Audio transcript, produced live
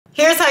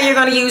Here's how you're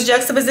gonna use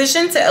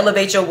juxtaposition to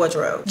elevate your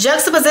wardrobe.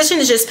 Juxtaposition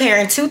is just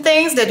pairing two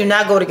things that do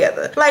not go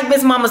together. Like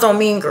Miss Mama's on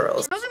Mean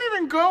Girls. Doesn't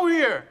even go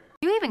here.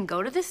 You even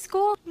go to this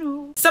school?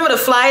 No. Some of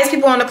the flyest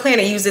people on the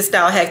planet use this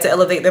style hack to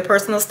elevate their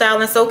personal style,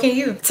 and so can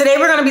you. Today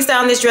we're gonna be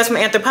styling this dress from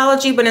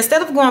Anthropologie, but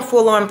instead of going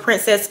full on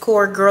princess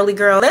core girly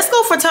girl, let's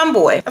go for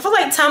tomboy. I feel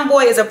like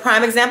tomboy is a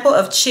prime example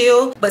of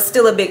chill, but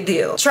still a big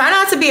deal. Try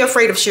not to be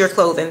afraid of sheer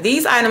clothing.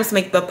 These items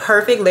make the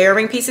perfect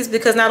layering pieces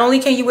because not only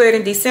can you wear it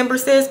in December,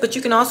 sis, but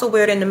you can also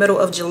wear it in the middle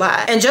of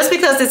July. And just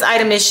because this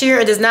item is sheer,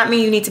 it does not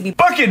mean you need to be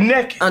bucket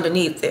neck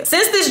underneath it.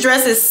 Since this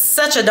dress is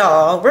such a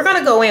doll, we're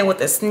gonna go in with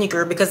a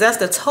sneaker because that's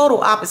the total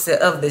opposite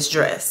of this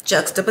dress.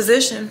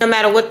 Juxtaposition. No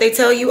matter what they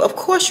tell you, of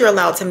course you're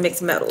allowed to mix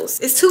metals.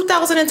 It's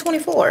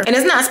 2024 and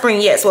it's not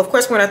spring yet, so of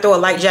course we're gonna throw a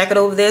light jacket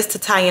over this to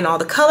tie in all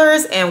the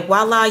colors, and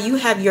voila, you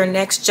have your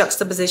next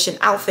juxtaposition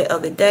outfit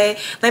of the day.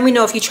 Let me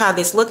know if you try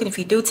this look, and if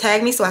you do,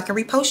 tag me so I can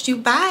repost you.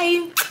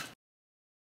 Bye.